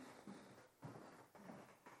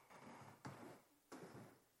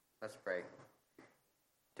Let's pray.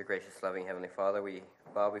 Dear gracious, loving Heavenly Father, we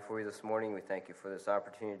bow before you this morning. We thank you for this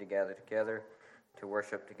opportunity to gather together, to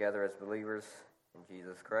worship together as believers in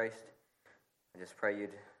Jesus Christ. I just pray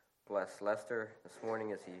you'd bless Lester this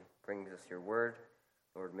morning as he brings us your word.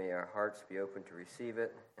 Lord, may our hearts be open to receive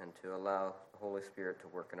it and to allow the Holy Spirit to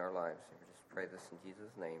work in our lives. We just pray this in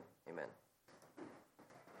Jesus' name. Amen.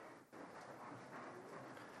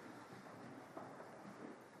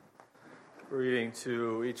 Greeting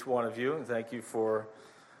to each one of you, and thank you for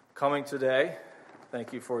coming today.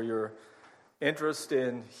 Thank you for your interest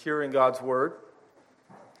in hearing God's word,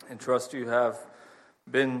 and trust you have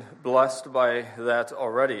been blessed by that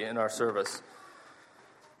already in our service.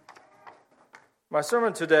 My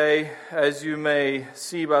sermon today, as you may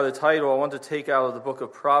see by the title, I want to take out of the book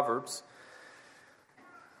of Proverbs.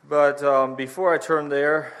 But before I turn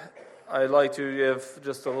there, I'd like to give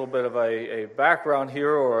just a little bit of a background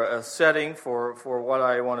here, or a setting for what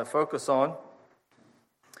I want to focus on.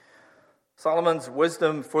 Solomon's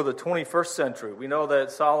wisdom for the 21st century. We know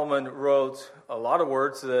that Solomon wrote a lot of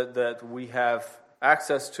words that we have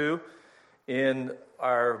access to in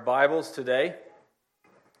our Bibles today.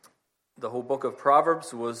 The whole book of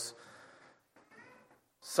Proverbs was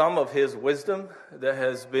some of his wisdom that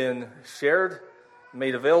has been shared,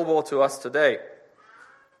 made available to us today.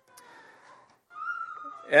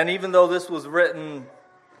 And even though this was written,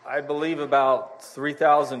 I believe, about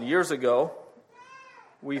 3,000 years ago,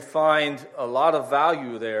 we find a lot of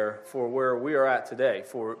value there for where we are at today,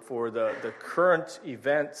 for the current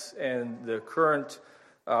events and the current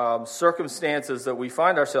circumstances that we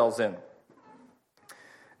find ourselves in.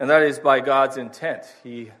 And that is by God's intent.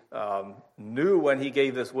 He knew when he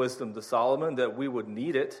gave this wisdom to Solomon that we would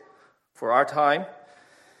need it for our time.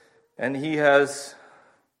 And he has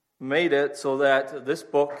made it so that this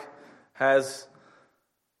book has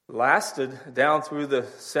lasted down through the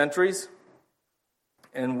centuries,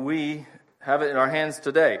 and we have it in our hands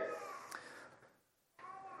today.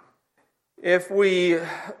 If we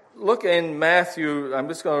look in Matthew, I'm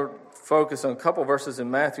just going to focus on a couple verses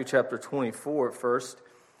in Matthew chapter 24 at first,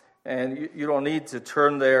 and you don't need to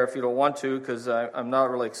turn there if you don't want to, because I'm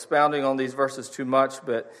not really expounding on these verses too much,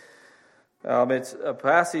 but it's a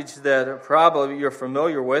passage that probably you're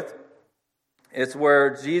familiar with. It's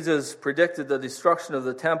where Jesus predicted the destruction of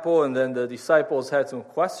the temple, and then the disciples had some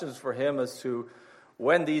questions for him as to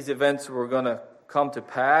when these events were going to come to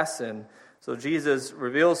pass. And so Jesus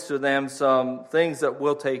reveals to them some things that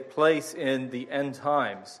will take place in the end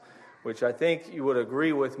times, which I think you would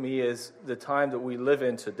agree with me is the time that we live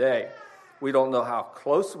in today. We don't know how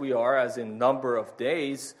close we are, as in number of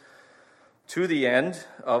days, to the end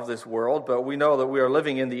of this world, but we know that we are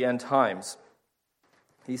living in the end times.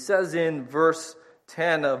 He says in verse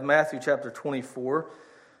 10 of Matthew chapter 24,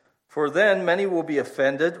 "For then many will be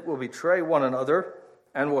offended, will betray one another,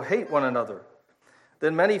 and will hate one another.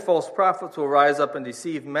 Then many false prophets will rise up and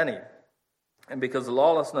deceive many. And because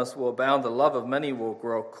lawlessness will abound, the love of many will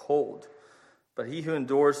grow cold. But he who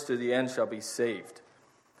endures to the end shall be saved."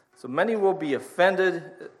 So many will be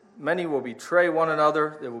offended, many will betray one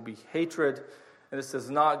another, there will be hatred, and this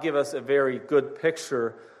does not give us a very good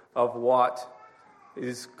picture of what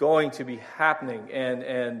is going to be happening.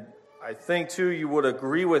 And I think, too, you would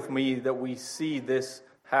agree with me that we see this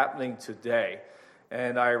happening today.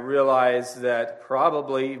 And I realize that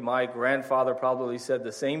probably my grandfather probably said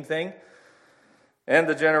the same thing, and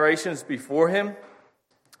the generations before him,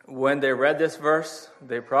 when they read this verse,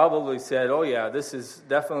 they probably said, oh yeah, this is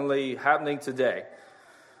definitely happening today.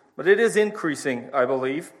 But it is increasing, I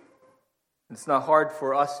believe. It's not hard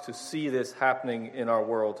for us to see this happening in our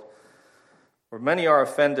world, where many are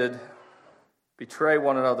offended, betray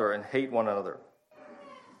one another, and hate one another.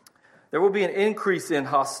 There will be an increase in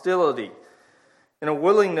hostility, in a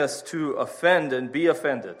willingness to offend and be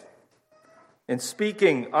offended, in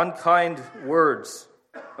speaking unkind words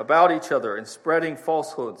about each other, in spreading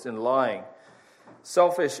falsehoods and lying,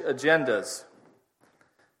 selfish agendas.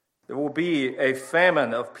 There will be a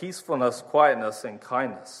famine of peacefulness, quietness, and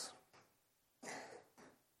kindness.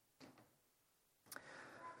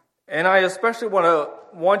 And I especially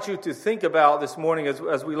want you to think about this morning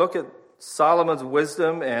as we look at Solomon's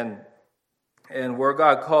wisdom and where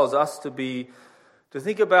God calls us to be, to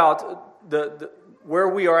think about the where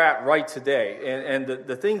we are at right today and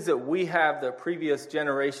the things that we have that previous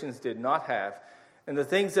generations did not have, and the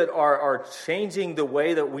things that are changing the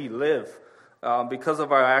way that we live because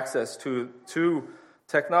of our access to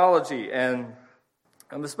technology. And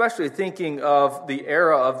I'm especially thinking of the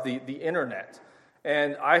era of the internet.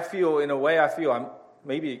 And I feel I'm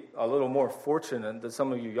maybe a little more fortunate than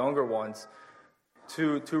some of you younger ones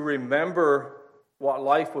to remember what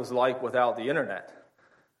life was like without the internet.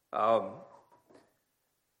 There's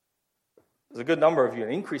a good number of you,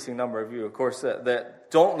 an increasing number of you, of course,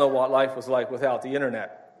 that don't know what life was like without the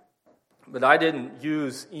internet. But I didn't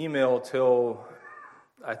use email till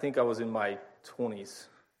I think I was in my 20s,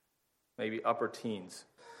 maybe upper teens.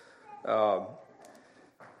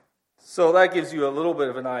 So that gives you a little bit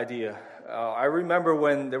of an idea. I remember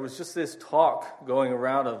when there was just this talk going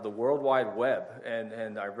around of the World Wide Web,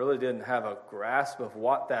 and I really didn't have a grasp of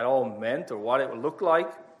what that all meant or what it would look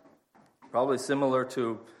like. Probably similar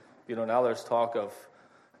to, now there's talk of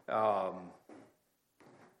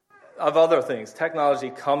other things, technology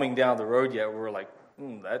coming down the road yet. We're like,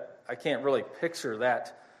 that I can't really picture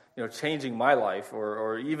that, changing my life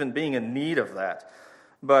or even being in need of that.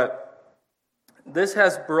 But this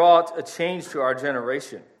has brought a change to our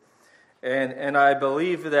generation. And I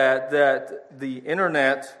believe that the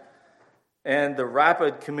internet and the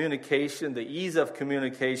rapid communication, the ease of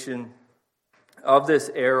communication of this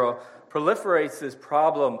era proliferates this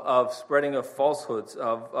problem of spreading of falsehoods,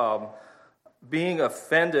 of being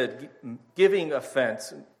offended, giving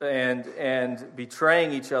offense, and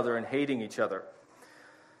betraying each other and hating each other.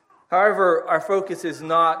 However, our focus is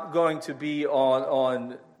not going to be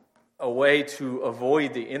on a way to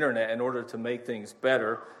avoid the internet in order to make things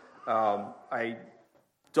better. I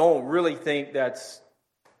don't really think that's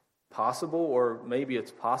possible, or maybe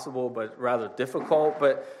it's possible, but rather difficult.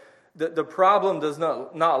 But the problem does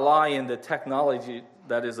not lie in the technology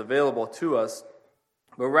that is available to us,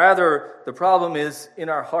 but rather the problem is in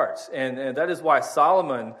our hearts. And that is why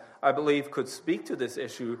Solomon, I believe, could speak to this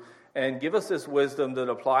issue and give us this wisdom that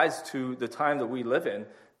applies to the time that we live in,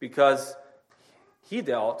 because he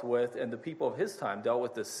dealt with, and the people of his time dealt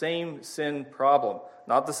with, the same sin problem.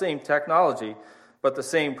 Not the same technology, but the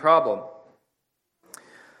same problem.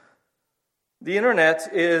 The internet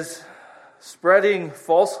is spreading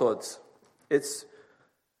falsehoods.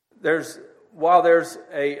 While there's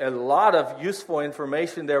a lot of useful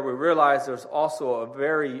information there, we realize there's also a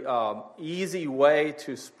very easy way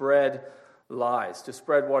to spread lies, to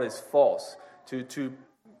spread what is false, to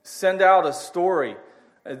send out a story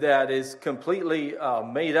that is completely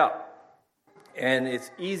made up. And it's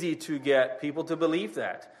easy to get people to believe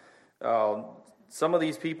that. Some of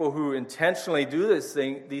these people who intentionally do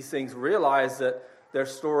these things realize that their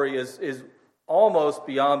story is almost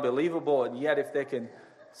beyond believable, and yet if they can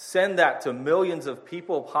send that to millions of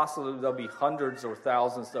people, possibly there'll be hundreds or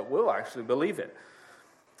thousands that will actually believe it.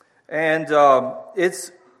 And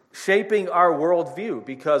it's shaping our worldview,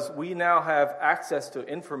 because we now have access to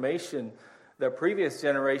information that previous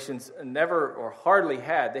generations never or hardly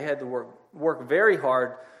had. They had to work very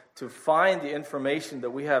hard to find the information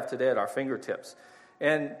that we have today at our fingertips.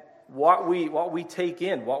 And what we take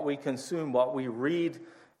in, what we consume, what we read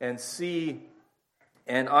and see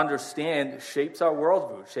and understand shapes our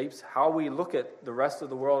worldview, shapes how we look at the rest of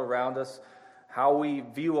the world around us, how we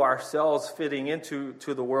view ourselves fitting into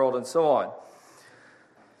the world, and so on.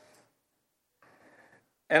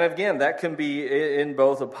 And again, that can be in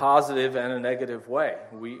both a positive and a negative way.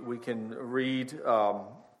 We can read.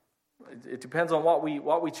 It depends on what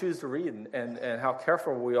we choose to read and how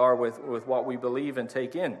careful we are with what we believe and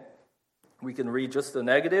take in. We can read just the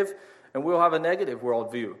negative, and we'll have a negative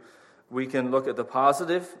worldview. We can look at the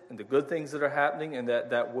positive and the good things that are happening, and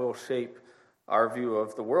that will shape our view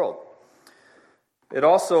of the world. It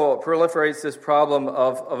also proliferates this problem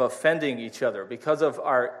of offending each other because of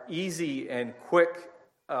our easy and quick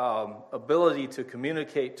ability to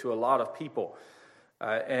communicate to a lot of people,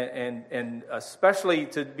 and especially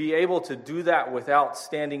to be able to do that without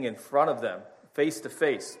standing in front of them face to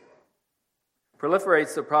face.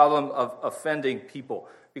 Proliferates the problem of offending people,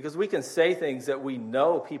 because we can say things that we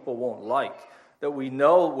know people won't like, that we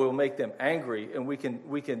know will make them angry, and we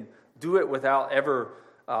can do it without ever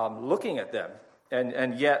looking at them,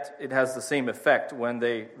 and yet it has the same effect when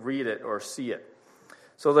they read it or see it.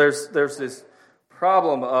 So there's this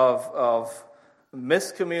problem of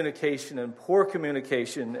miscommunication and poor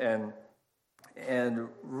communication and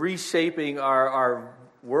reshaping our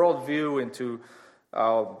worldview into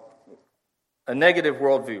a negative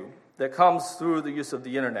worldview that comes through the use of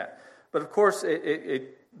the internet. But of course,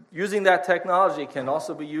 using that technology can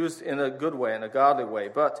also be used in a good way, in a godly way,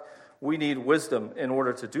 but we need wisdom in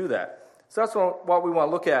order to do that. So that's what we want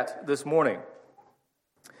to look at this morning.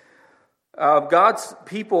 God's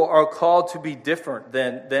people are called to be different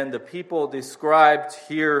than the people described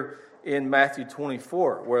here in Matthew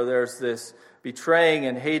 24, where there's this betraying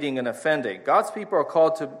and hating and offending. God's people are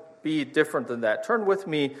called to be different than that. Turn with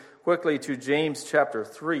me quickly to James chapter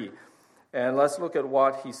 3, and let's look at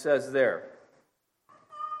what he says there.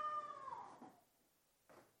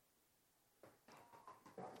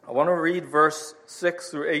 I want to read verse 6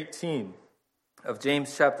 through 18 of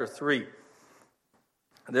James chapter 3.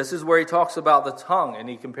 This is where he talks about the tongue, and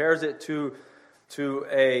he compares it to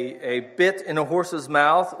a bit in a horse's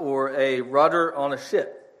mouth or a rudder on a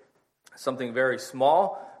ship. Something very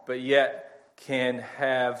small, but yet can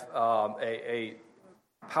have a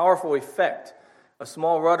powerful effect. A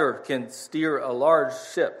small rudder can steer a large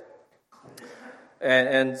ship.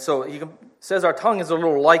 And so he says our tongue is a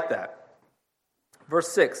little like that.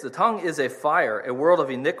 Verse 6, the tongue is a fire, a world of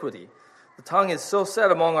iniquity. The tongue is so set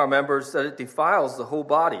among our members that it defiles the whole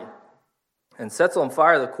body and sets on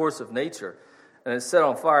fire the course of nature, and is set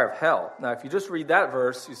on fire of hell. Now, if you just read that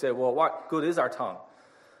verse, you say, well, what good is our tongue?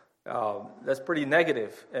 That's pretty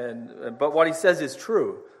negative, but what he says is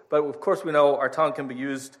true. But of course we know our tongue can be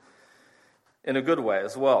used in a good way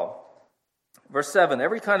as well. Verse 7,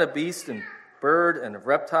 every kind of beast and bird and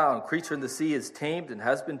reptile and creature in the sea is tamed and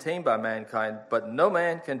has been tamed by mankind, but no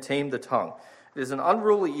man can tame the tongue. It is an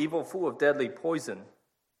unruly evil full of deadly poison.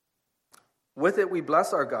 With it we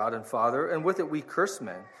bless our God and Father, and with it we curse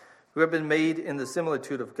men who have been made in the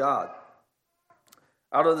similitude of God.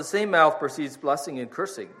 Out of the same mouth proceeds blessing and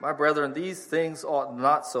cursing. My brethren, these things ought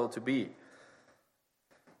not so to be.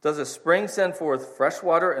 Does a spring send forth fresh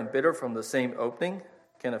water and bitter from the same opening?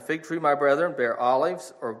 Can a fig tree, my brethren, bear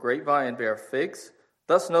olives, or grapevine bear figs?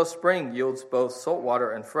 Thus no spring yields both salt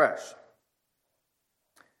water and fresh.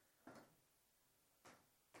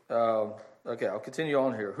 Okay, I'll continue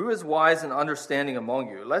on here. Who is wise and understanding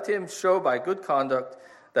among you? Let him show by good conduct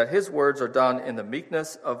that his words are done in the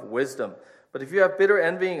meekness of wisdom. But if you have bitter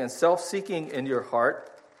envying and self-seeking in your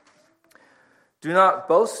heart, do not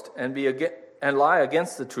boast and lie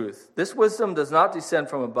against the truth. This wisdom does not descend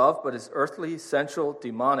from above, but is earthly, sensual,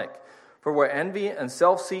 demonic. For where envy and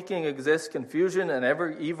self-seeking exist, confusion and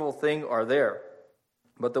every evil thing are there.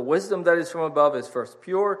 But the wisdom that is from above is first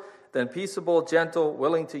pure, then peaceable, gentle,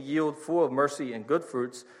 willing to yield, full of mercy and good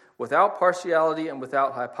fruits, without partiality and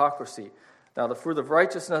without hypocrisy. Now the fruit of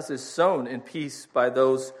righteousness is sown in peace by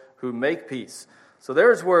those who make peace. So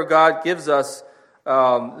there's where God gives us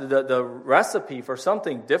the recipe for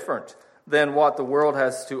something different than what the world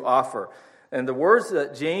has to offer. And the words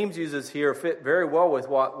that James uses here fit very well with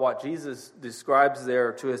what Jesus describes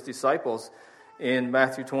there to his disciples in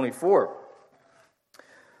Matthew 24.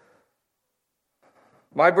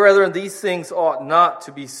 My brethren, these things ought not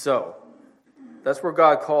to be so. That's where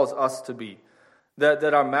God calls us to be.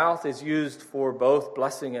 That our mouth is used for both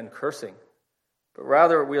blessing and cursing. But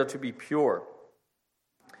rather we are to be pure.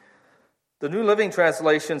 The New Living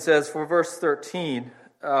Translation says for verse 13,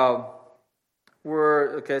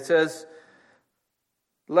 it says,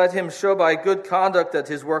 let him show by good conduct that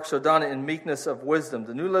his works are done in meekness of wisdom.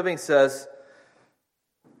 The New Living says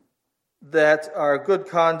that our good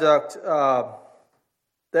conduct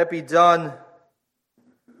that be done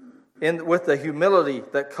with the humility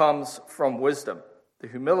that comes from wisdom. The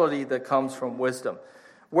humility that comes from wisdom.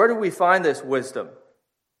 Where do we find this wisdom?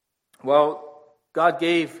 Well, God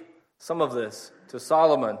gave some of this to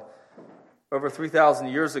Solomon over 3,000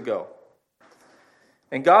 years ago.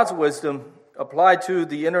 And God's wisdom applied to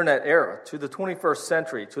the internet era, to the 21st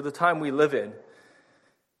century, to the time we live in.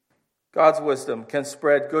 God's wisdom can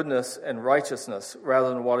spread goodness and righteousness rather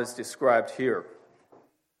than what is described here.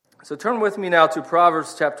 So turn with me now to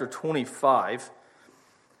Proverbs chapter 25.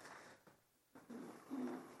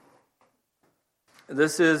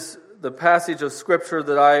 This is the passage of Scripture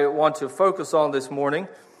that I want to focus on this morning.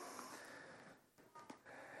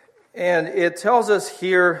 And it tells us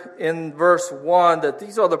here in verse 1 that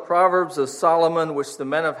these are the Proverbs of Solomon which the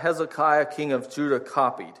men of Hezekiah, king of Judah,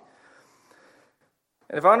 copied.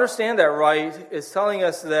 And if I understand that right, it's telling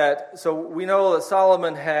us that, so we know that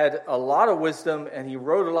Solomon had a lot of wisdom and he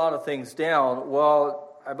wrote a lot of things down.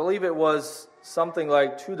 Well, I believe it was something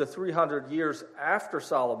like 200 to 300 years after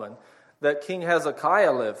Solomon that King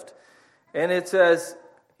Hezekiah lived. And it says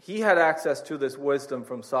he had access to this wisdom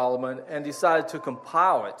from Solomon and decided to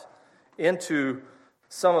compile it into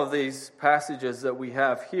some of these passages that we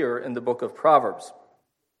have here in the book of Proverbs.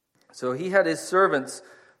 So he had his servants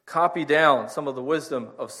copy down some of the wisdom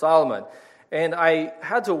of Solomon. And I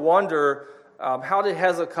had to wonder, how did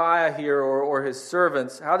Hezekiah here or his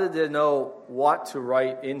servants, how did they know what to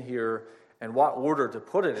write in here and what order to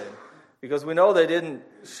put it in? Because we know they didn't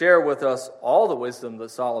share with us all the wisdom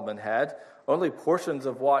that Solomon had, only portions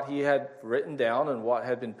of what he had written down and what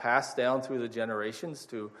had been passed down through the generations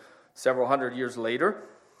to several hundred years later.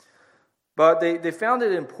 But they found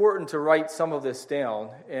it important to write some of this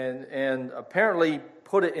down and apparently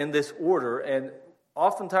put it in this order. And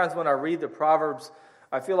oftentimes when I read the Proverbs,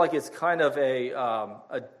 I feel like it's kind of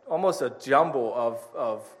almost a jumble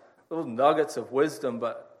of little nuggets of wisdom,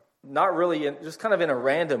 but not really, just kind of in a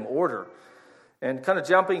random order, and kind of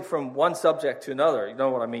jumping from one subject to another. You know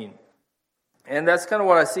what I mean? And that's kind of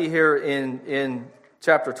what I see here in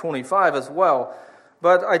chapter 25 as well.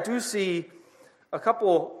 But I do see a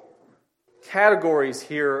couple categories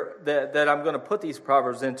here that I'm going to put these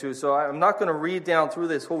Proverbs into. So I'm not going to read down through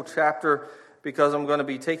this whole chapter, because I'm going to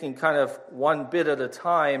be taking kind of one bit at a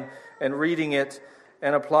time and reading it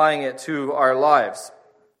and applying it to our lives.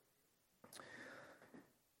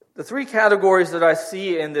 The three categories that I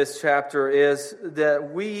see in this chapter is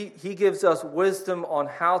that he gives us wisdom on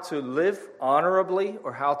how to live honorably,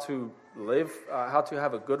 or how to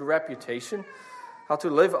have a good reputation, how to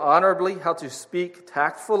live honorably, how to speak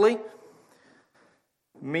tactfully,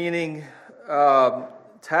 meaning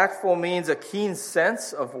tactful means a keen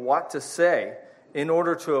sense of what to say in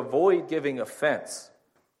order to avoid giving offense,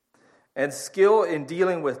 and skill in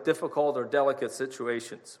dealing with difficult or delicate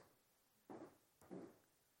situations.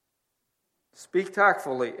 Speak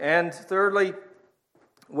tactfully. And thirdly,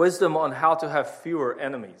 wisdom on how to have fewer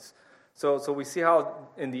enemies. So we see how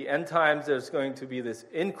in the end times there's going to be this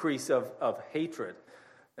increase of hatred.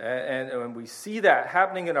 And we see that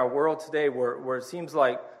happening in our world today, where it seems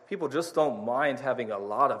like people just don't mind having a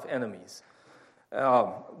lot of enemies.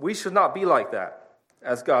 We should not be like that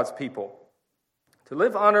as God's people. To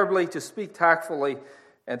live honorably, to speak tactfully,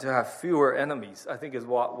 and to have fewer enemies, I think is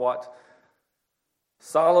what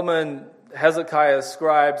Solomon, Hezekiah,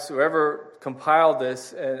 scribes, whoever compiled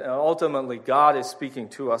this, and ultimately God is speaking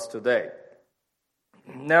to us today.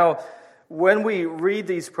 Now, when we read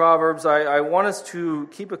these Proverbs, I want us to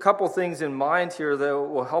keep a couple things in mind here that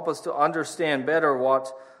will help us to understand better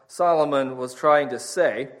what Solomon was trying to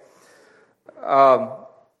say.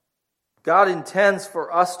 God intends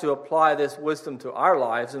for us to apply this wisdom to our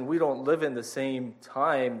lives, and we don't live in the same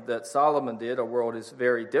time that Solomon did. Our world is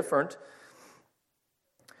very different.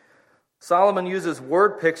 Solomon uses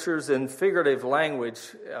word pictures and figurative language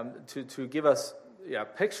to give us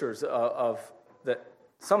pictures of that.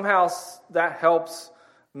 Somehow that helps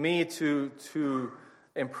me to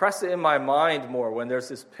impress it in my mind more when there's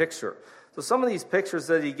this picture. So some of these pictures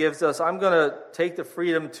that he gives us, I'm going to take the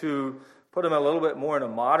freedom to put them a little bit more in a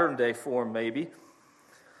modern day form maybe.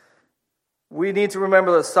 We need to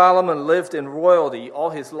remember that Solomon lived in royalty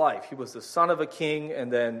all his life. He was the son of a king,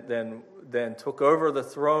 and then took over the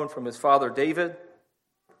throne from his father David.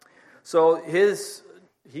 So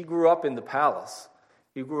he grew up in the palace.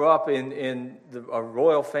 He grew up in a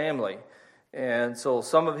royal family. And so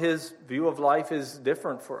some of his view of life is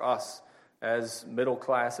different for us as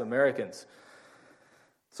middle-class Americans.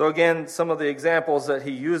 So again, some of the examples that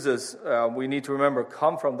he uses, we need to remember,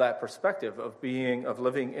 come from that perspective of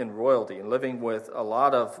living in royalty and living with a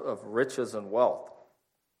lot of riches and wealth.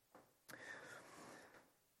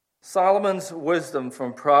 Solomon's wisdom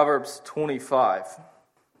from Proverbs 25.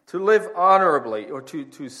 To live honorably, or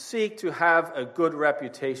to seek to have a good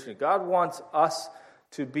reputation. God wants us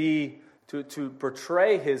to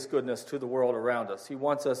portray his goodness to the world around us. He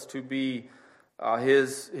wants us to be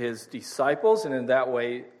his disciples, and in that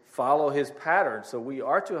way follow his pattern. So we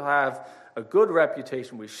are to have a good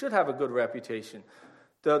reputation. We should have a good reputation.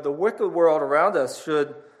 The wicked world around us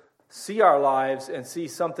should see our lives and see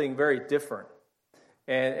something very different.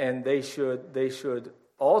 And they should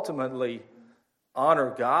ultimately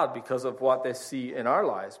honor God because of what they see in our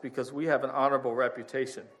lives, because we have an honorable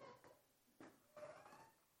reputation.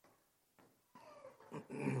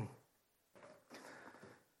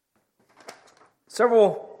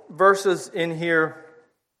 Several verses in here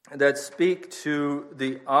that speak to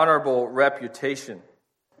the honorable reputation.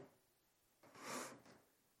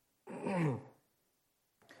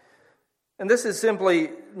 And this is simply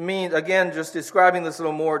again, just describing this a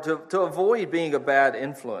little more, to avoid being a bad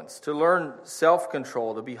influence, to learn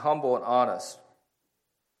self-control, to be humble and honest.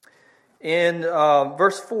 In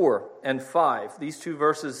verse 4 and 5, these two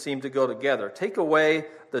verses seem to go together. Take away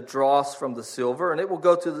the dross from the silver, and it will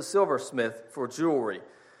go to the silversmith for jewelry.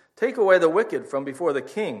 Take away the wicked from before the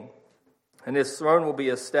king, and his throne will be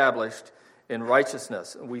established in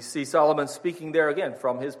righteousness. And we see Solomon speaking there again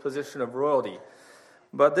from his position of royalty.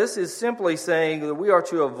 But this is simply saying that we are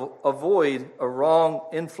to avoid a wrong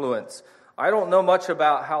influence. I don't know much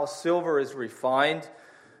about how silver is refined,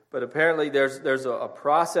 but apparently there's a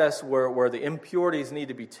process where the impurities need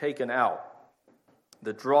to be taken out.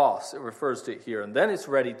 The dross, it refers to it here, and then it's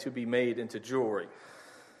ready to be made into jewelry.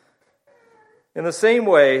 In the same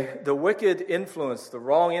way, the wicked influence, the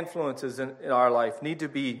wrong influences in our life need to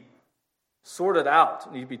be sorted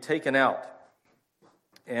out, need to be taken out.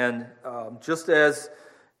 And just as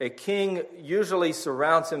A king usually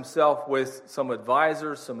surrounds himself with some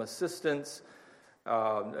advisors, some assistants.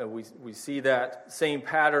 We see that same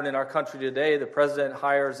pattern in our country today. The president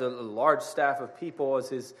hires a large staff of people as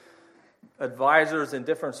his advisors in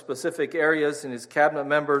different specific areas and his cabinet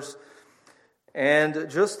members. And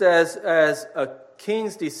just as a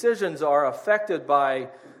king's decisions are affected by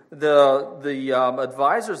the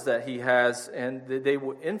advisors that he has, and they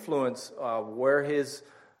will influence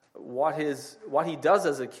what he does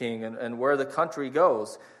as a king and where the country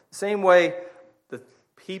goes. The same way, the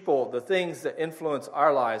people, the things that influence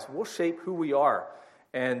our lives will shape who we are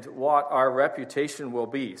and what our reputation will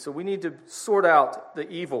be. So we need to sort out the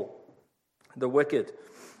evil, the wicked.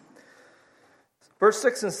 Verse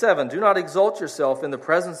 6 and 7, do not exalt yourself in the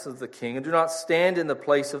presence of the king, and do not stand in the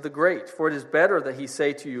place of the great. For it is better that he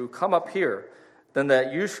say to you, come up here, than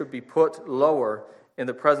that you should be put lower in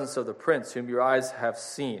the presence of the prince, whom your eyes have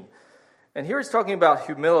seen. And here he's talking about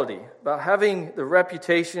humility, about having the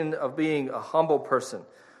reputation of being a humble person.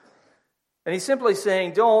 And he's simply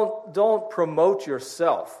saying, don't promote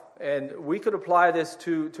yourself. And we could apply this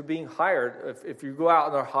to being hired. If you go out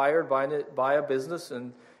and are hired by a business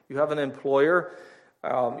and you have an employer,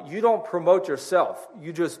 you don't promote yourself.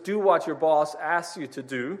 You just do what your boss asks you to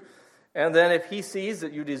do. And then if he sees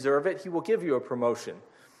that you deserve it, he will give you a promotion.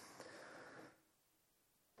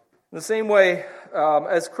 In the same way,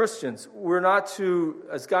 as Christians, we're not to,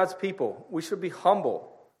 as God's people, we should be humble.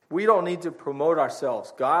 We don't need to promote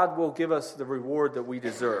ourselves. God will give us the reward that we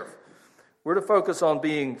deserve. We're to focus on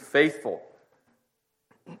being faithful.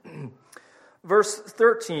 Verse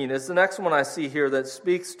 13 is the next one I see here that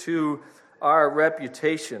speaks to our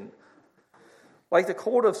reputation. Like the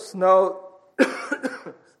cold of snow,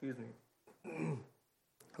 excuse me,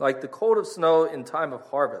 like the cold of snow in time of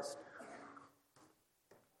harvest,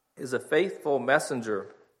 is a faithful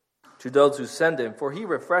messenger to those who send him, for he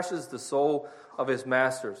refreshes the soul of his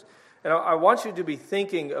masters. And I want you to be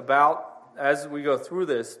thinking about, as we go through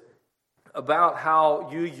this, about how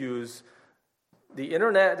you use the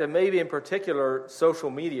internet and maybe in particular social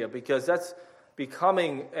media, because that's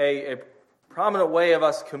becoming a prominent way of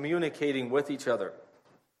us communicating with each other.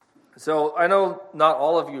 So I know not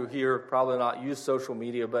all of you here probably not use social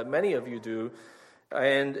media, but many of you do.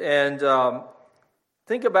 And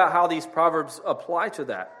think about how these proverbs apply to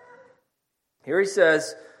that. Here he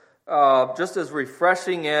says, just as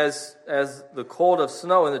refreshing as the cold of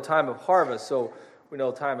snow in the time of harvest. So we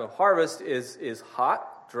know the time of harvest is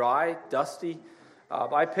hot, dry, dusty.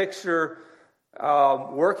 I picture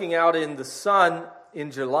working out in the sun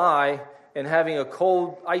in July and having a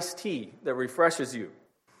cold iced tea that refreshes you.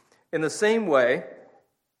 In the same way,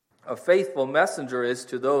 a faithful messenger is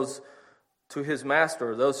to his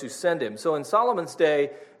master, those who send him. So in Solomon's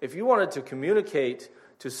day, if you wanted to communicate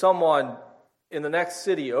to someone in the next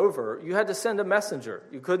city over, you had to send a messenger.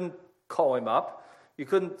 You couldn't call him up. You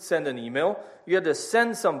couldn't send an email. You had to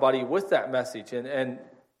send somebody with that message. And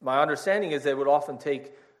my understanding is they would often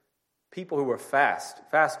take people who were fast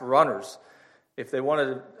runners, if they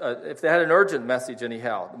had an urgent message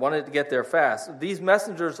anyhow, wanted to get there fast. These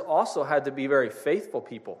messengers also had to be very faithful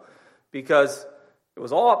people, because it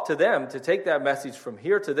was all up to them to take that message from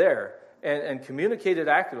here to there and communicate it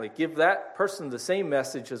accurately, give that person the same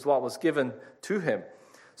message as what was given to him.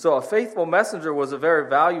 So a faithful messenger was a very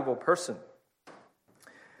valuable person.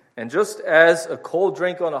 And just as a cold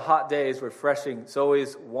drink on a hot day is refreshing, so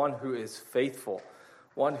is one who is faithful,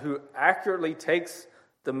 one who accurately takes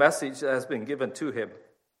the message that has been given to him.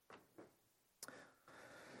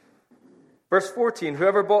 Verse 14,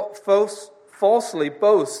 whoever falsely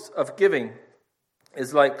boasts of giving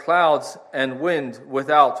is like clouds and wind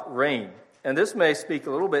without rain. And this may speak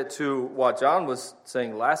a little bit to what John was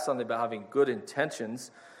saying last Sunday about having good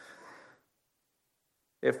intentions.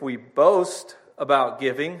 If we boast about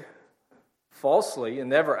giving falsely and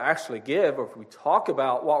never actually give, or if we talk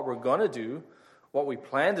about what we're going to do, what we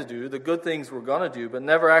plan to do, the good things we're going to do, but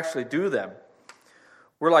never actually do them,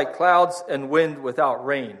 we're like clouds and wind without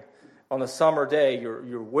rain. On a summer day,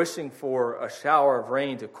 you're wishing for a shower of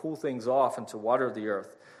rain to cool things off and to water the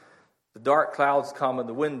earth. The dark clouds come and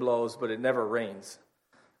the wind blows, but it never rains.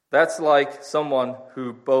 That's like someone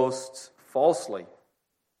who boasts falsely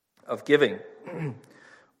of giving.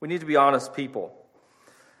 We need to be honest people.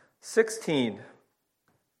 16,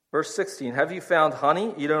 verse 16, have you found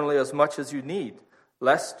honey? Eat only as much as you need,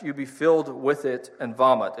 lest you be filled with it and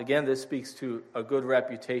vomit. Again, this speaks to a good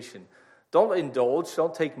reputation. Don't indulge.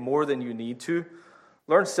 Don't take more than you need to.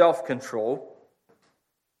 Learn self-control.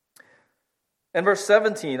 And verse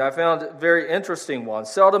 17, I found a very interesting one.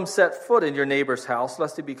 Seldom set foot in your neighbor's house,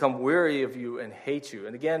 lest he become weary of you and hate you.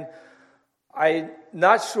 And again, I'm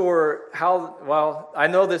not sure how, well, I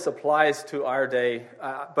know this applies to our day,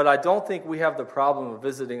 but I don't think we have the problem of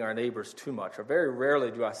visiting our neighbors too much, or very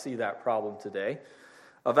rarely do I see that problem today,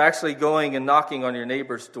 of actually going and knocking on your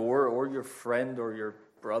neighbor's door, or your friend, or your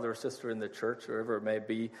brother or sister in the church, wherever it may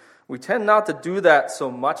be. We tend not to do that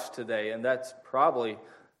so much today, and that's probably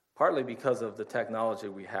partly because of the technology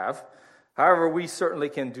we have. However, we certainly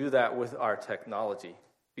can do that with our technology,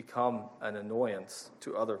 become an annoyance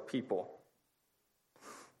to other people.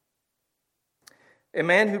 A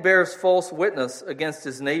man who bears false witness against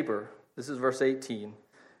his neighbor, this is verse 18,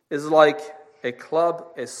 is like a club,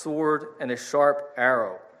 a sword, and a sharp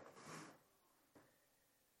arrow.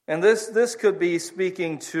 And this could be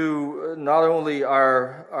speaking to not only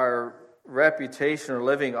our reputation or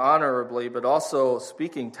living honorably, but also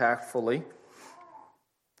speaking tactfully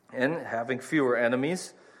and having fewer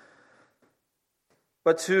enemies.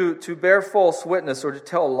 But to bear false witness or to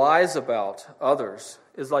tell lies about others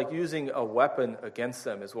is like using a weapon against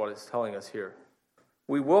them, is what it's telling us here.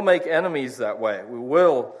 We will make enemies that way. We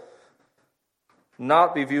will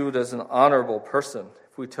not be viewed as an honorable person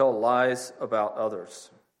if we tell lies about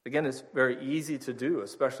others. Again, it's very easy to do,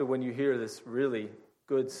 especially when you hear this really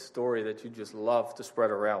good story that you just love to spread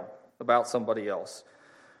around about somebody else.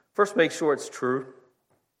 First, make sure it's true.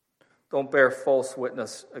 Don't bear false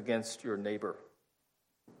witness against your neighbor.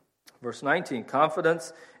 Verse 19,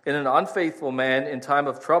 confidence in an unfaithful man in time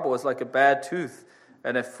of trouble is like a bad tooth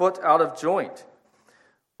and a foot out of joint.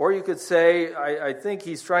 Or you could say, I think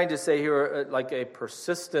he's trying to say here, like a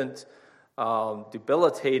persistent,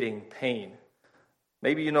 debilitating pain.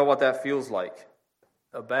 Maybe you know what that feels like.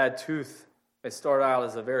 A bad tooth may start out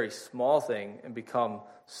as a very small thing and become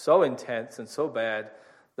so intense and so bad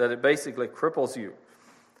that it basically cripples you.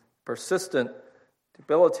 Persistent,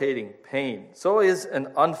 debilitating pain. So is an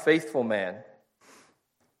unfaithful man,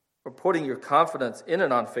 or putting your confidence in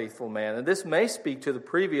an unfaithful man. And this may speak to the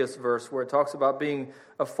previous verse where it talks about being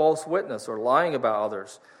a false witness or lying about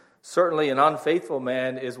others. Certainly an unfaithful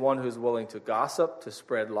man is one who's willing to gossip, to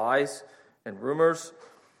spread lies and rumors.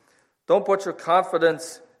 Don't put your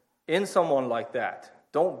confidence in someone like that.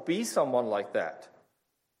 Don't be someone like that.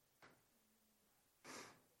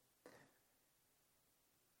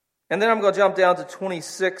 And then I'm going to jump down to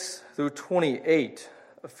 26 through 28.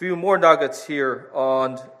 A few more nuggets here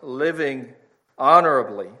on living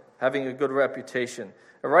honorably, having a good reputation.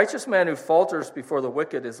 A righteous man who falters before the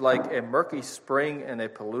wicked is like a murky spring and a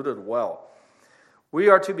polluted well. We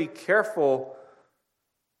are to be careful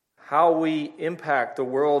how we impact the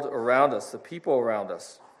world around us, the people around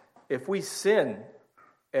us. If we sin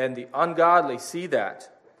and the ungodly see that,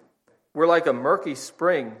 we're like a murky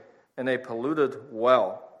spring and a polluted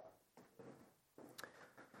well.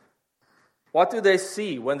 What do they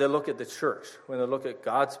see when they look at the church, when they look at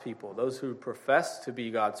God's people, those who profess to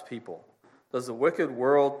be God's people? Does the wicked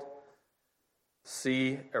world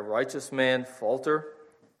see a righteous man falter?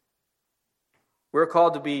 We're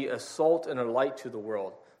called to be a salt and a light to the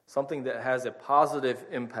world, something that has a positive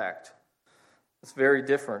impact. It's very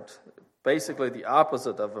different, basically the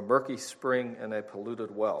opposite of a murky spring and a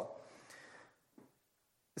polluted well.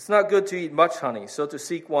 It's not good to eat much honey, so to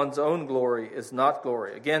seek one's own glory is not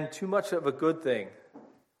glory. Again, too much of a good thing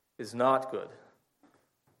is not good.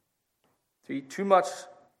 To eat too much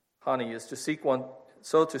honey is to seek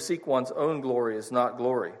one's own glory is not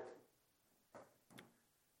glory.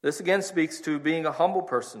 This again speaks to being a humble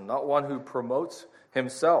person, not one who promotes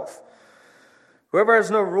himself. Whoever has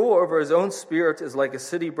no rule over his own spirit is like a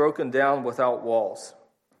city broken down without walls.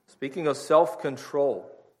 Speaking of self-control,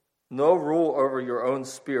 no rule over your own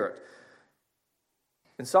spirit.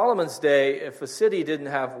 In Solomon's day, if a city didn't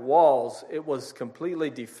have walls, it was completely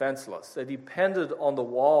defenseless. They depended on the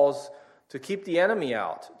walls to keep the enemy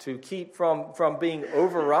out, to keep from being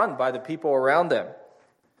overrun by the people around them.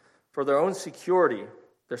 For their own security,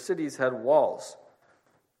 their cities had walls.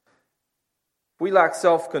 We lack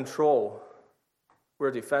self-control.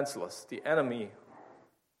 We're defenseless. The enemy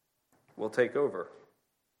will take over.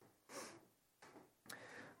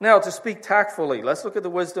 Now, to speak tactfully, let's look at the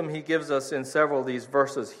wisdom he gives us in several of these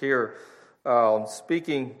verses here,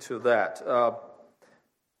 speaking to that.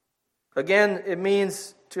 Again, it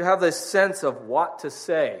means to have this sense of what to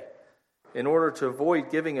say in order to avoid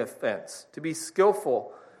giving offense, to be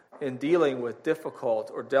skillful in dealing with difficult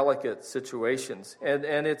or delicate situations.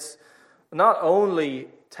 And it's not only,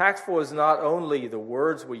 tactful is not only the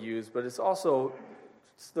words we use, but it's also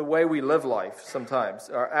the way we live life sometimes,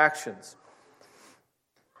 our actions.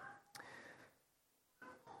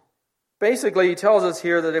 Basically, he tells us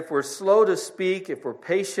here that if we're slow to speak, if we're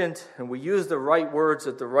patient, and we use the right words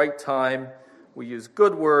at the right time, we use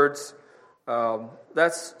good words,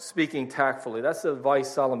 That's speaking tactfully. That's the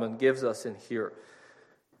advice Solomon gives us in here.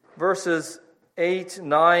 Verses 8,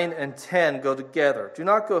 9, and 10 go together. Do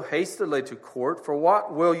not go hastily to court, for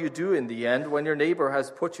what will you do in the end when your neighbor has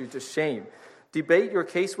put you to shame? Debate your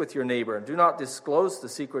case with your neighbor, and do not disclose the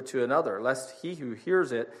secret to another, lest he who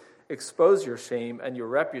hears it expose your shame and your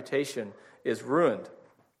reputation is ruined.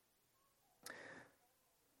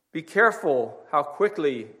 Be careful how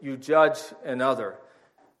quickly you judge another.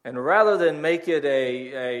 And rather than make it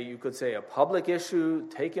you could say a public issue,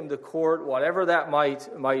 take him to court, whatever that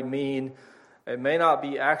might mean, it may not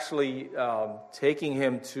be actually taking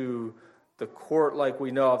him to the court like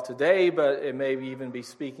we know of today, but it may even be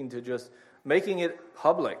speaking to just making it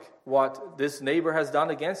public what this neighbor has done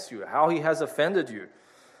against you, how he has offended you,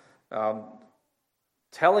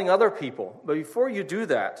 telling other people. But before you do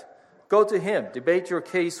that, go to him, debate your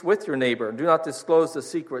case with your neighbor, and do not disclose the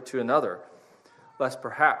secret to another, lest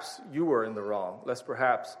perhaps you were in the wrong, lest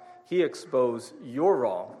perhaps he expose your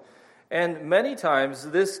wrong. And many times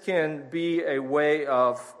this can be a way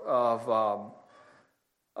of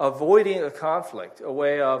avoiding a conflict, a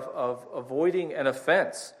way of avoiding an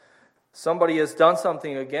offense. Somebody has done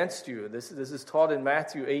something against you. This is taught in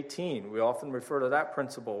Matthew 18. We often refer to that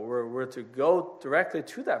principle. We're to go directly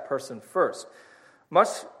to that person first. Much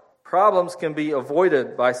problems can be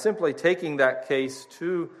avoided by simply taking that case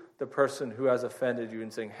to the person who has offended you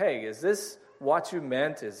and saying, hey, is this what you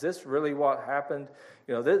meant? Is this really what happened?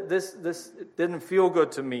 You know, this didn't feel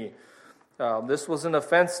good to me. This was an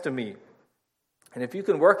offense to me. And if you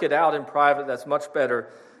can work it out in private, that's much better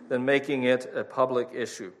than making it a public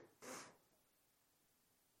issue.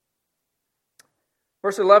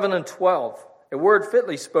 Verse 11 and 12, a word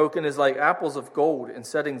fitly spoken is like apples of gold in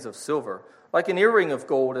settings of silver. Like an earring of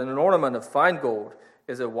gold and an ornament of fine gold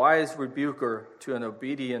is a wise rebuker to an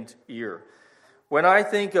obedient ear. When I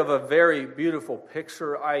think of a very beautiful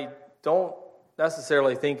picture, I don't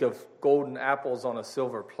necessarily think of golden apples on a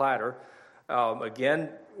silver platter. Again,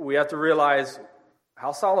 we have to realize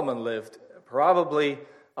how Solomon lived. Probably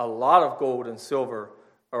a lot of gold and silver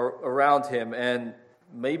around him, and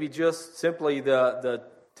maybe just simply the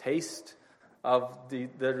taste of the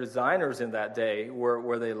designers in that day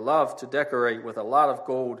where they loved to decorate with a lot of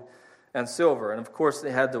gold and silver. And of course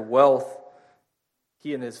they had the wealth,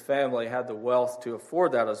 he and his family had the wealth to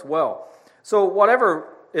afford that as well. So whatever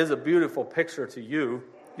is a beautiful picture to you,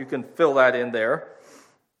 you can fill that in there.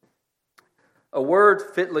 A word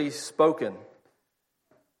fitly spoken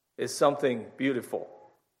is something beautiful.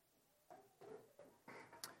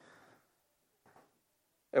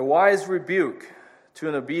 A wise rebuke to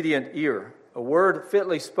an obedient ear. A word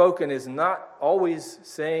fitly spoken is not always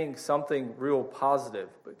saying something real positive,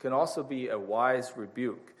 but can also be a wise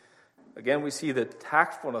rebuke. Again, we see the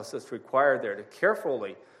tactfulness that's required there to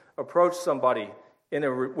carefully approach somebody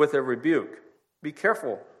with a rebuke. Be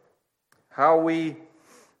careful how we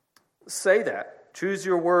say that. Choose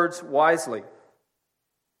your words wisely.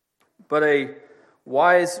 But a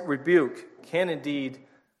wise rebuke can indeed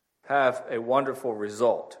have a wonderful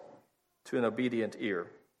result to an obedient ear.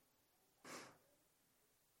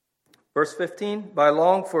 Verse 15, by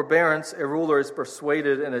long forbearance a ruler is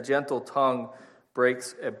persuaded, and a gentle tongue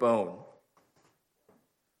breaks a bone.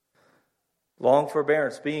 Long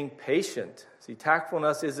forbearance, being patient. See,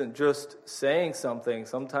 tactfulness isn't just saying something.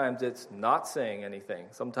 Sometimes it's not saying anything.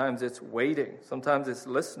 Sometimes it's waiting. Sometimes it's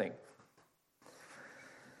listening.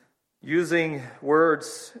 Using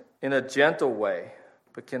words in a gentle way,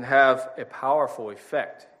 but can have a powerful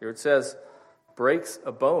effect. Here it says, breaks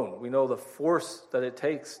a bone. We know the force that it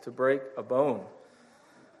takes to break a bone.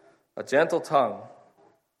 A gentle tongue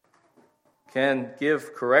can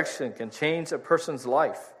give correction, can change a person's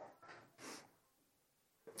life.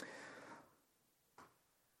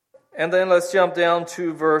 And then let's jump down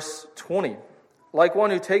to verse 20. Like one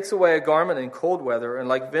who takes away a garment in cold weather, and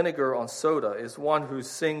like vinegar on soda, is one who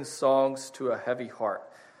sings songs to a heavy heart.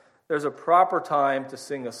 There's a proper time to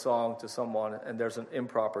sing a song to someone, and there's an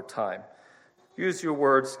improper time. Use your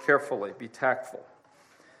words carefully. Be tactful.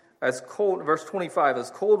 Verse 25, as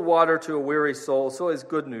cold water to a weary soul, so is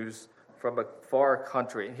good news from a far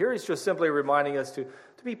country. And here he's just simply reminding us to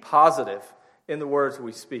be positive in the words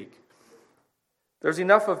we speak. There's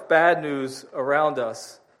enough of bad news around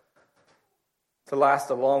us to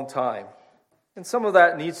last a long time. And some of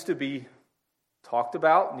that needs to be talked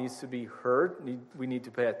about, needs to be heard, we need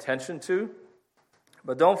to pay attention to.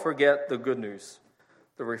 But don't forget the good news,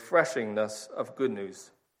 the refreshingness of good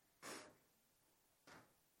news.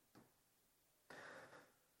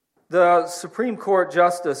 The Supreme Court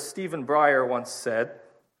Justice Stephen Breyer once said,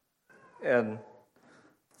 and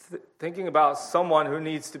thinking about someone who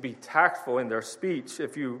needs to be tactful in their speech,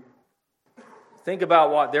 if you think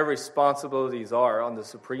about what their responsibilities are on the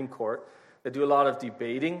Supreme Court, they do a lot of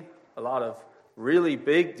debating, a lot of really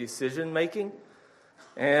big decision making,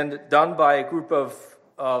 and done by a group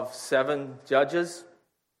of 7 judges.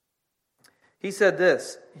 He said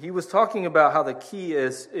this. He was talking about how the key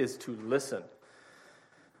is to listen.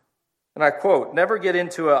 And I quote, "Never get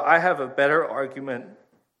into I have a better argument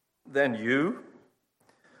than you."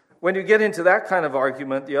 When you get into that kind of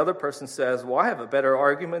argument, the other person says, "Well, I have a better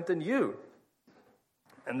argument than you."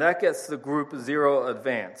 And that gets the group 0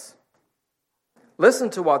 advance.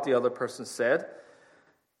 Listen to what the other person said,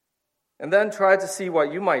 and then try to see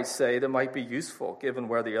what you might say that might be useful, given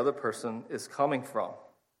where the other person is coming from.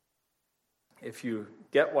 If you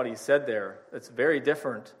get what he said there, it's very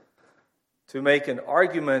different to make an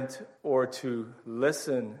argument or to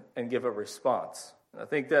listen and give a response. I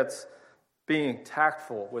think that's being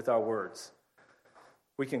tactful with our words.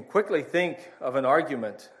 We can quickly think of an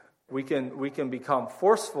argument. We can become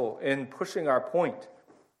forceful in pushing our point.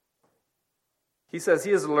 He says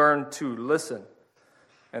he has learned to listen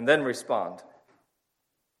and then respond.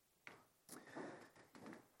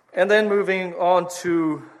 And then moving on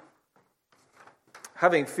to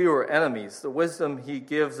having fewer enemies, the wisdom he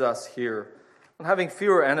gives us here on having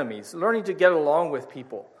fewer enemies, learning to get along with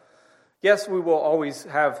people. Yes, we will always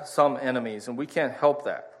have some enemies, and we can't help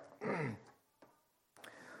that.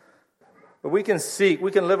 But we can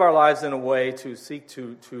live our lives in a way to seek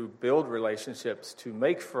to build relationships, to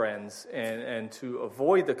make friends, and to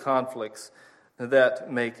avoid the conflicts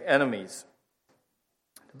that make enemies.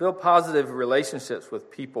 To build positive relationships with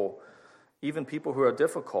people, even people who are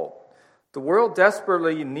difficult. The world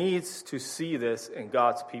desperately needs to see this in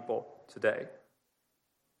God's people today.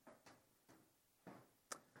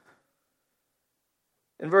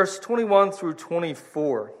 In verse 21 through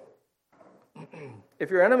 24, if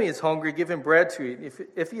your enemy is hungry, give him bread to eat.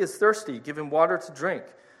 If he is thirsty, give him water to drink.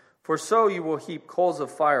 For so you will heap coals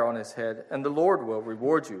of fire on his head, and the Lord will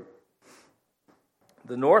reward you.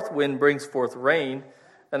 The north wind brings forth rain,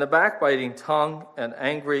 and a backbiting tongue, and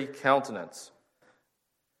angry countenance.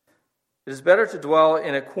 It is better to dwell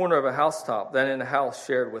in a corner of a housetop than in a house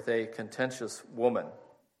shared with a contentious woman.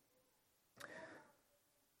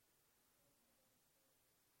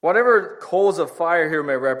 Whatever coals of fire here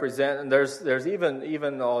may represent, and there's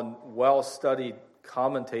even on well-studied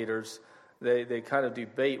commentators, they kind of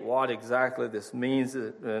debate what exactly this means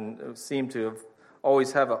and seem to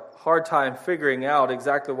always have a hard time figuring out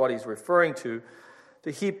exactly what he's referring to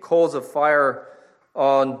heap coals of fire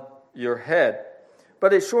on your head.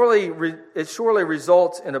 But it surely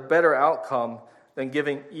results in a better outcome than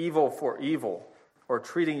giving evil for evil or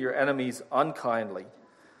treating your enemies unkindly.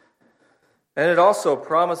 And it also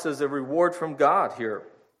promises a reward from God here.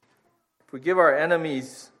 If we give our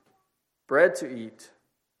enemies bread to eat,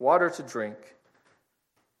 water to drink,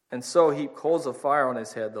 and so heap coals of fire on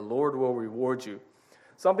his head, the Lord will reward you.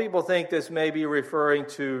 Some people think this may be referring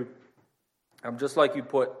to, just like you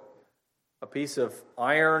put a piece of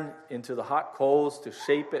iron into the hot coals to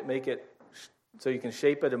shape it, make it so you can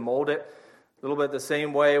shape it and mold it. A little bit the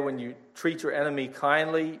same way when you treat your enemy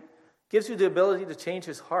kindly, gives you the ability to change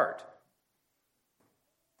his heart.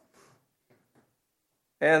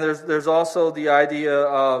 And there's also the idea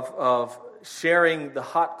of sharing the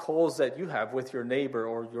hot coals that you have with your neighbor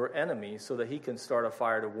or your enemy so that he can start a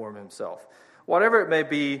fire to warm himself. Whatever it may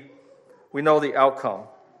be, we know the outcome.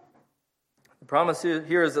 The promise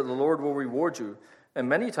here is that the Lord will reward you. And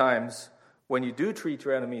many times, when you do treat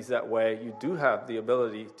your enemies that way, you do have the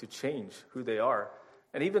ability to change who they are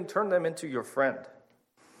and even turn them into your friend.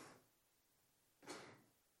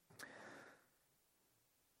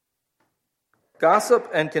 Gossip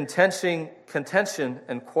and contention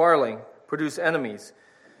and quarreling produce enemies.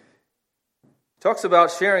 It talks about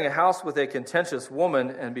sharing a house with a contentious woman,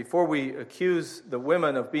 and before we accuse the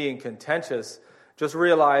women of being contentious, just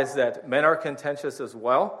realize that men are contentious as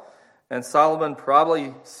well. And Solomon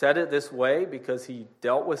probably said it this way because he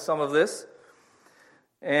dealt with some of this.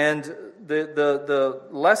 And the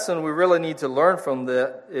lesson we really need to learn from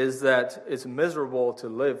that is that it's miserable to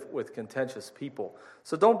live with contentious people.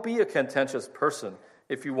 So don't be a contentious person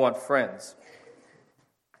if you want friends.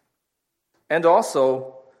 And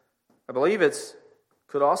also, I believe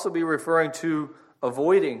could also be referring to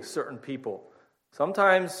avoiding certain people.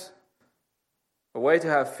 Sometimes a way to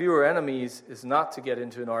have fewer enemies is not to get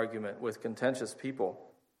into an argument with contentious people.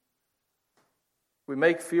 We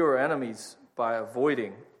make fewer enemies by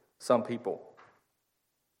avoiding some people,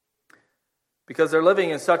 because they're living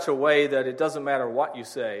in such a way that it doesn't matter what you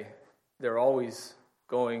say, they're always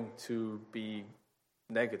going to be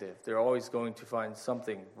negative. They're always going to find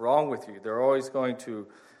something wrong with you. They're always going to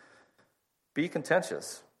be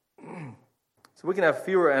contentious. So we can have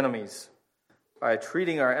fewer enemies by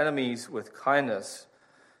treating our enemies with kindness,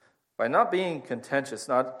 by not being contentious,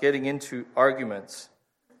 not getting into arguments,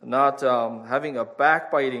 not having a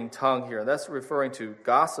backbiting tongue here. That's referring to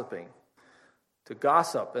gossiping, to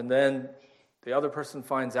gossip, and then the other person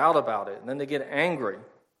finds out about it, and then they get angry,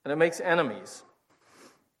 and it makes enemies.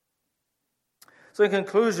 So in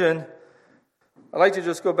conclusion, I'd like to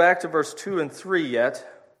just go back to verse 2 and 3 yet.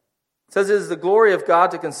 It says, "It is the glory of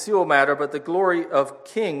God to conceal a matter, but the glory of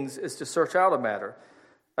kings is to search out a matter.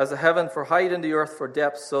 As the heaven for height and the earth for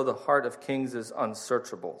depth, so the heart of kings is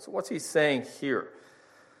unsearchable." So what's he saying here?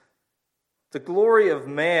 The glory of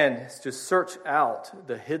man is to search out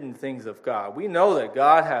the hidden things of God. We know that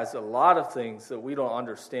God has a lot of things that we don't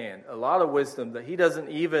understand, a lot of wisdom that he doesn't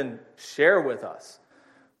even share with us.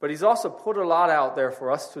 But he's also put a lot out there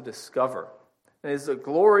for us to discover. And it is the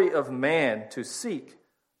glory of man to seek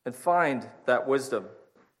and find that wisdom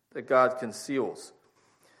that God conceals.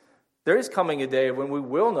 There is coming a day when we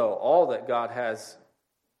will know all that God has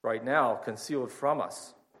right now concealed from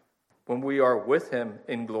us, when we are with him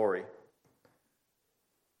in glory.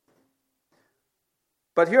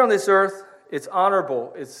 But here on this earth, it's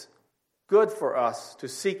honorable, it's good for us to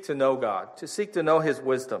seek to know God, to seek to know his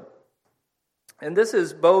wisdom. And this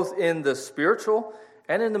is both in the spiritual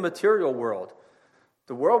and in the material world.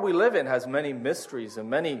 The world we live in has many mysteries and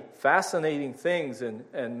many fascinating things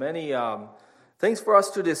and many things for us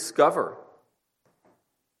to discover.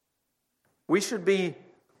 We should be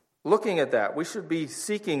looking at that. We should be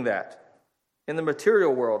seeking that in the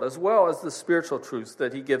material world as well as the spiritual truths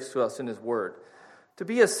that he gives to us in his word. To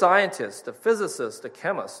be a scientist, a physicist, a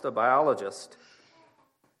chemist, a biologist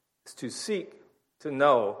is to seek to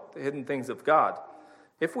know the hidden things of God.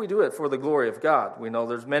 If we do it for the glory of God, we know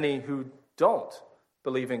there's many who don't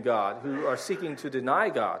believe in God, who are seeking to deny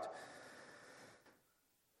God.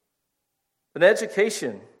 An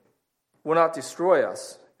education will not destroy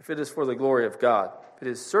us if it is for the glory of God. It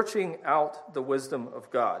is searching out the wisdom of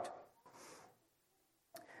God.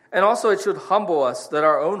 And also it should humble us that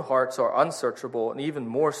our own hearts are unsearchable, and even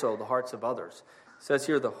more so the hearts of others. It says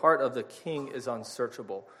here, the heart of the king is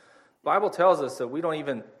unsearchable. The Bible tells us that we don't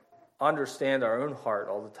even understand our own heart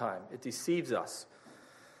all the time. It deceives us.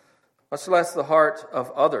 Much less the heart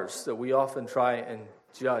of others that we often try and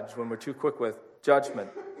judge when we're too quick with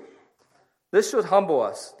judgment. This should humble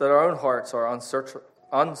us that our own hearts are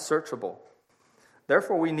unsearchable.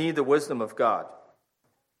 Therefore, we need the wisdom of God.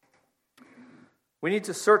 We need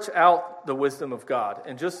to search out the wisdom of God.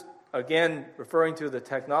 And just, again, referring to the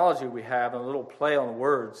technology we have and a little play on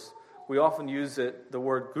words, we often use the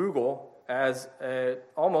word Google as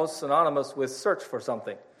almost synonymous with search for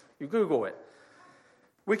something. You Google it.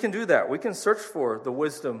 We can do that. We can search for the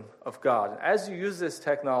wisdom of God. And as you use this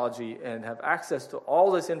technology and have access to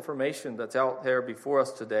all this information that's out there before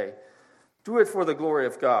us today, do it for the glory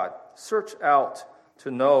of God. Search out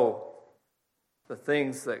to know the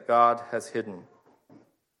things that God has hidden.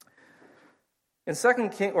 In 1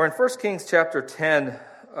 Kings chapter 10,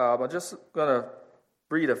 I'm just going to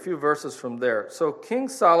read a few verses from there. "So King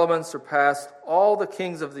Solomon surpassed all the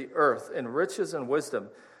kings of the earth in riches and wisdom.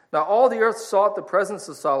 Now all the earth sought the presence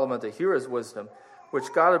of Solomon to hear his wisdom,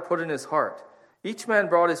 which God had put in his heart. Each man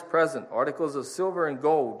brought his present, articles of silver and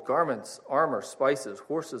gold, garments, armor, spices,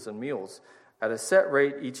 horses, and mules, at a set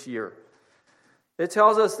rate each year." It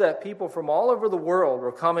tells us that people from all over the world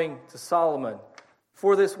were coming to Solomon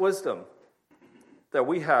for this wisdom that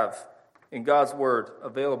we have in God's word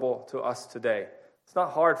available to us today. It's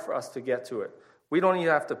not hard for us to get to it. We don't even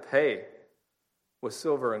have to pay with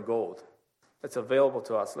silver and gold. It's available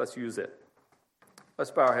to us. Let's use it.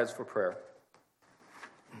 Let's bow our heads for prayer.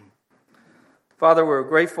 Father, we're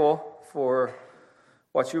grateful for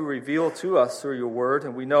what you reveal to us through your word,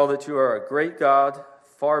 and we know that you are a great God,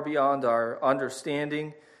 far beyond our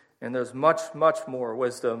understanding, and there's much, much more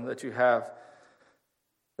wisdom that you have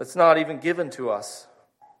that's not even given to us.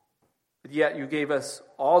 But yet you gave us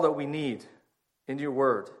all that we need in your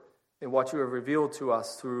word, in what you have revealed to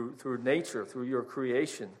us through nature, through your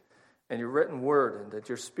creation, and your written word, and that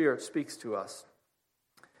your Spirit speaks to us.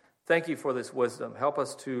 Thank you for this wisdom. Help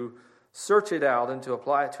us to search it out and to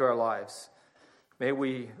apply it to our lives. May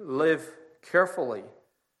we live carefully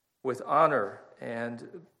with honor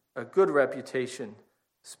and a good reputation,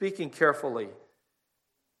 speaking carefully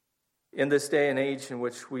in this day and age in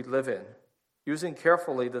which we live in, using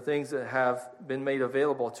carefully the things that have been made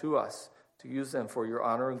available to us, to use them for your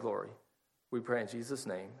honor and glory. We pray in Jesus'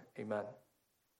 name, amen.